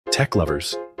Tech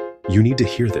lovers, you need to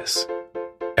hear this.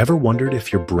 Ever wondered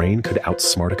if your brain could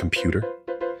outsmart a computer?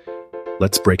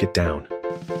 Let's break it down.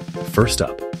 First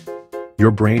up,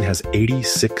 your brain has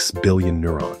 86 billion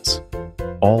neurons,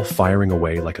 all firing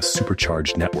away like a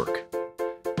supercharged network.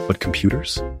 But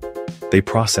computers? They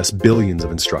process billions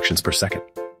of instructions per second.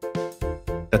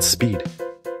 That's speed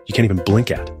you can't even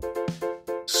blink at.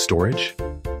 Storage?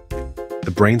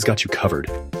 The brain's got you covered,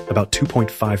 about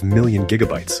 2.5 million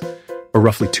gigabytes, or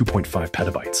roughly 2.5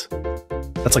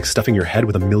 petabytes. That's like stuffing your head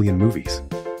with a million movies.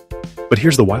 But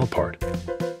here's the wild part.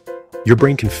 Your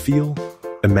brain can feel,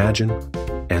 imagine,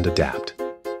 and adapt.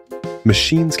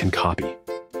 Machines can copy,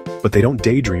 but they don't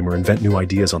daydream or invent new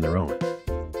ideas on their own.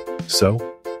 So,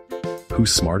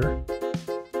 who's smarter?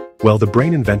 Well, the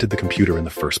brain invented the computer in the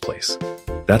first place.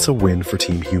 That's a win for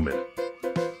Team Human.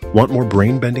 Want more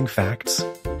brain-bending facts?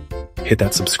 Hit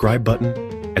that subscribe button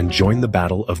and join the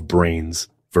battle of brains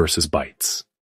versus bytes.